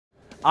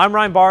I'm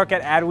Ryan Bark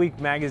at Adweek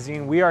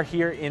magazine. We are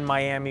here in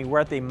Miami. We're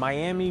at the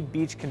Miami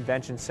Beach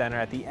Convention Center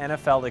at the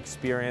NFL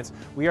Experience.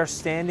 We are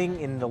standing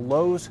in the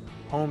Lowe's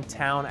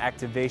hometown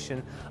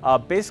activation.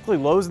 Basically,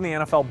 Lowe's in the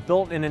NFL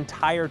built an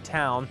entire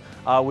town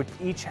with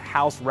each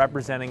house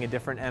representing a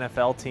different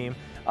NFL team.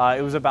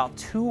 It was about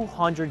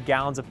 200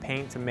 gallons of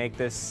paint to make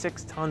this,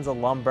 6 tons of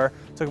lumber.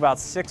 It took about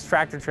 6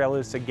 tractor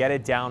trailers to get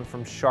it down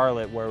from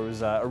Charlotte, where it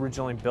was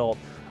originally built.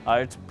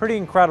 It's pretty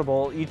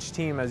incredible. Each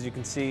team, as you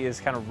can see,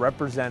 is kind of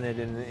represented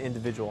in an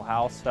individual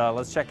house.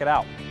 Let's check it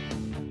out.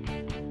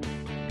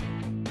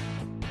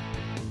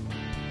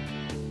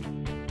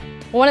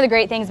 One of the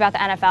great things about the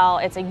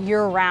NFL, it's a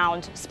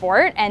year-round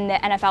sport, and the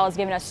NFL has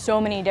given us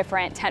so many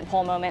different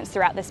tentpole moments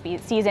throughout the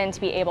season to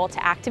be able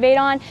to activate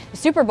on. The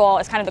Super Bowl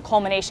is kind of the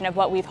culmination of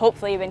what we've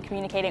hopefully been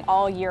communicating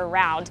all year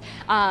round.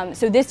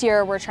 So this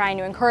year, we're trying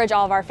to encourage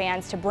all of our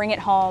fans to bring it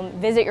home,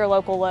 visit your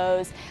local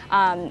Lowe's,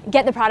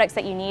 get the products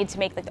that you need to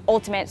make the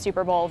ultimate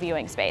Super Bowl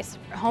viewing space.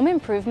 Home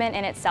improvement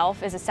in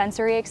itself is a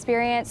sensory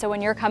experience, so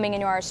when you're coming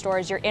into our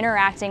stores, you're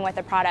interacting with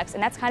the products,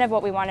 and that's kind of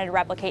what we wanted to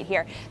replicate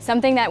here.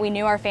 Something that we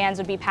knew our fans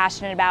would be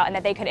passionate about and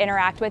that they could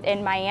interact with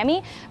in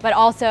Miami, but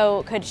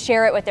also could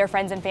share it with their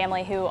friends and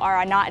family who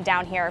are not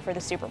down here for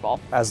the Super Bowl.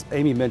 As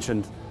Amy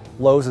mentioned,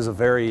 Lowe's is a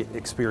very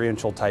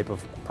experiential type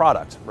of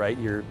product, right?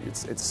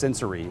 It's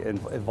sensory, it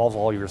involves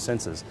all your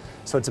senses.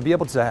 So to be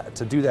able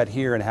to do that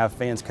here and have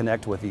fans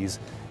connect with these,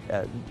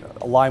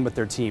 align with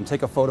their team,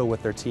 take a photo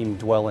with their team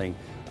dwelling,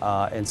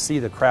 and see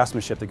the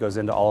craftsmanship that goes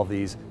into all of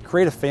these,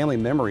 create a family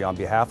memory on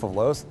behalf of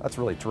Lowe's, that's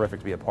really terrific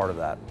to be a part of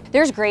that.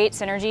 There's great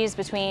synergies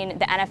between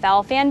the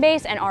NFL fan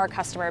base and our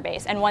customer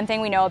base, and one thing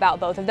we know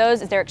about both of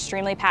those is they're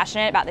extremely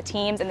passionate about the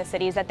teams and the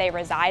cities that they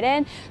reside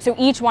in. So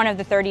each one of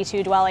the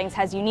 32 dwellings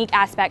has unique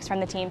aspects from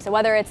the team. So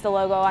whether it's the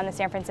logo on the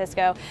San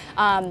Francisco,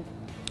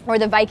 or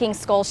the Viking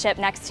skull ship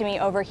next to me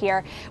over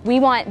here,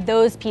 we want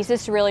those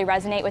pieces to really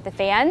resonate with the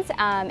fans,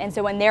 and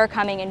so when they're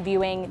coming and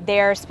viewing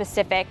their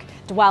specific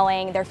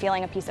dwelling, they're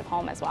feeling a piece of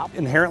home as well.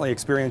 Inherently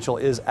experiential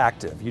is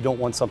active. You don't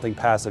want something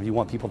passive. You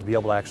want people to be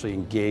able to actually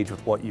engage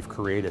with what you've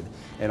created.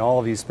 And all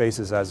of these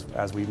spaces,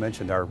 as we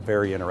mentioned, are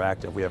very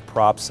interactive. We have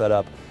props set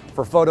up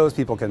for photos.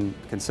 People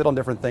can sit on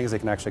different things. They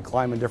can actually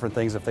climb in different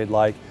things if they'd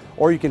like.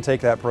 Or you can take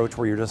that approach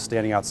where you're just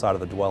standing outside of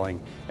the dwelling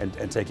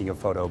and taking a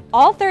photo.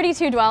 All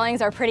 32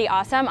 dwellings are pretty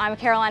awesome. I'm a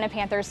Carolina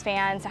Panthers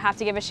fan, so I have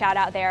to give a shout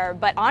out there.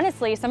 But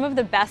honestly, some of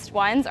the best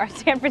ones are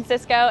San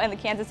Francisco and the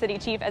Kansas City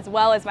Chiefs, as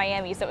well as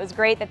Miami. So it was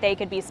great that they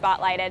could be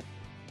spotlighted.